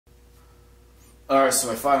Alright,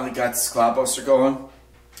 so I finally got this clodbuster going.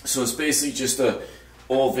 So it's basically just a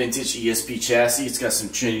old vintage ESP chassis. It's got some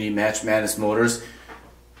Trinity Match Madness motors.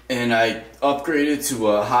 And I upgraded to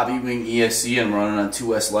a Hobby Wing ESC. I'm running on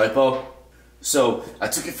 2S LiPo. So I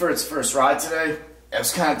took it for its first ride today. I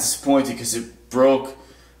was kind of disappointed because it broke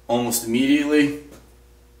almost immediately.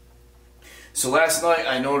 So last night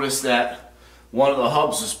I noticed that one of the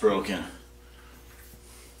hubs was broken.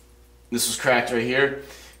 This was cracked right here.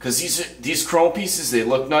 Because these chrome pieces, they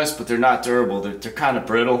look nice, but they're not durable. They're kind of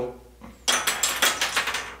brittle.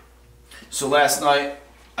 So last night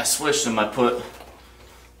I switched them. I put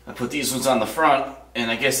these ones on the front, and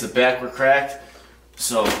I guess the back were cracked.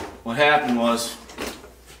 So what happened was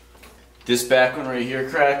this back one right here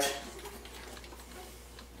cracked.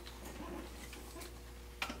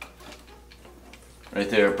 Right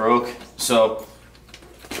there, it broke. So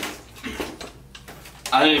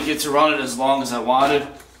I didn't get to run it as long as I wanted.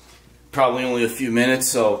 Probably only a few minutes,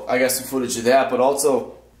 so I got some footage of that. But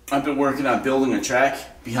also, I've been working on building a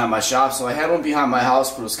track behind my shop. So I had one behind my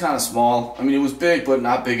house, but it was kind of small. I mean, it was big, but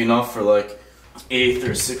not big enough for like 8th or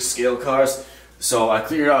 6th scale cars. So I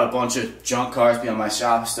cleared out a bunch of junk cars behind my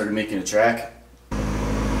shop, started making a track.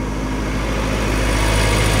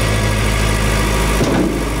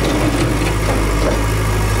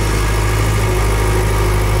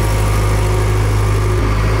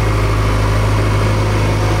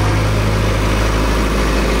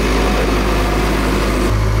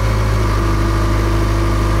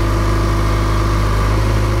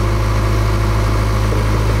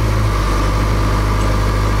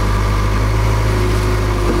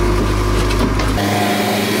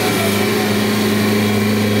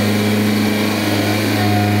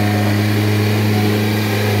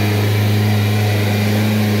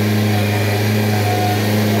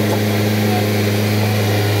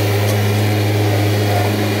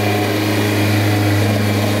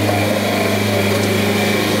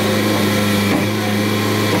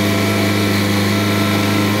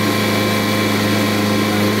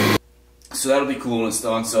 So that'll be cool when it's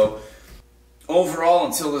done. So overall,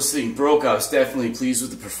 until this thing broke, I was definitely pleased with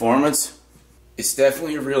the performance. It's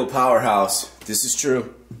definitely a real powerhouse. This is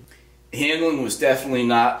true. Handling was definitely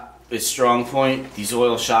not its strong point. These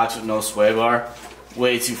oil shocks with no sway bar,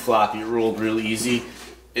 way too floppy. It rolled really easy.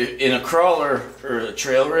 In a crawler or a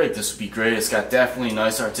trail rig, this would be great. It's got definitely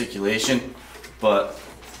nice articulation, but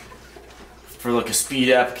for like a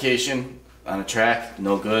speed application on a track,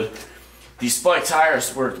 no good. These spike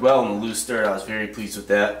tires worked well in the loose dirt. I was very pleased with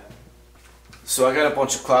that. So I got a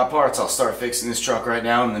bunch of clod parts. I'll start fixing this truck right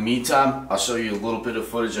now. In the meantime, I'll show you a little bit of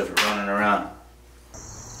footage of it running around.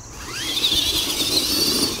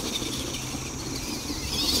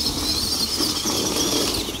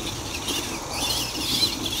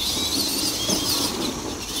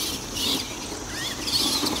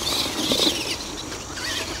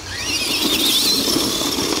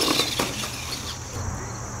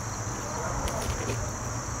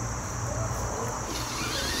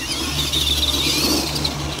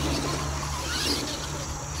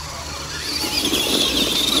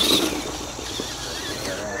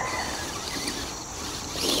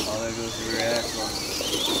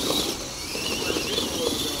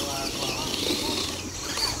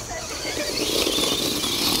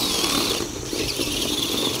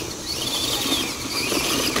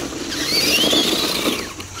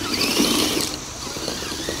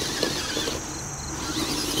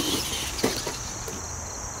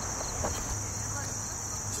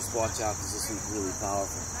 Watch out, because this one's really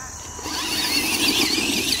powerful.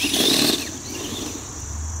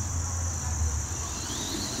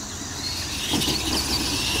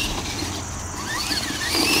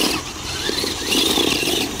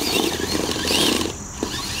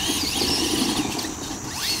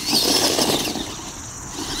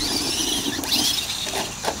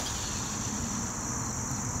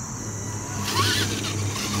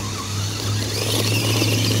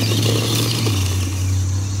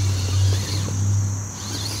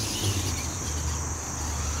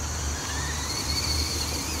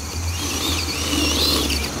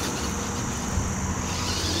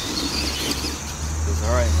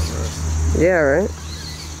 Yeah, right?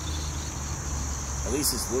 At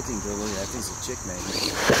least it's looking good. Look, that thing's a chick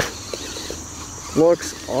magnet.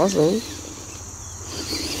 Looks awesome.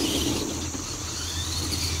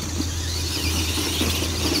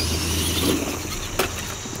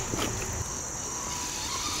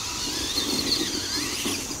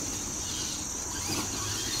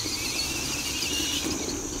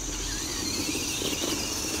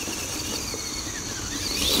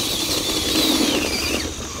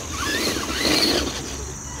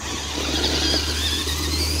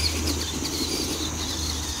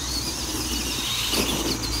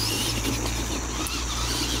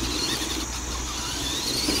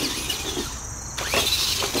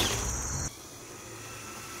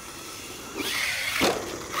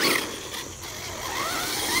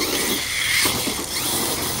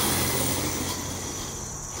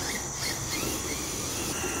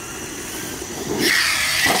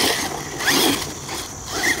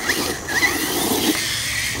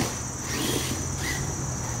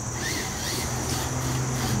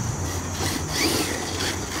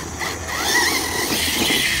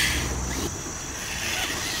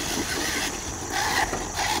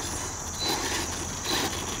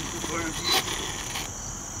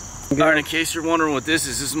 go. Alright, in case you're wondering what this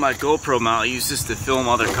is my GoPro mount. I use this to film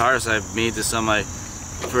other cars. I've made this on my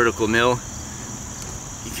vertical mill.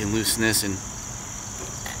 You can loosen this and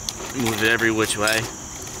move it every which way.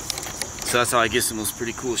 So that's how I get some of those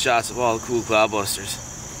pretty cool shots of all the cool cloudbusters.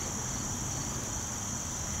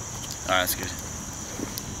 Alright, that's good.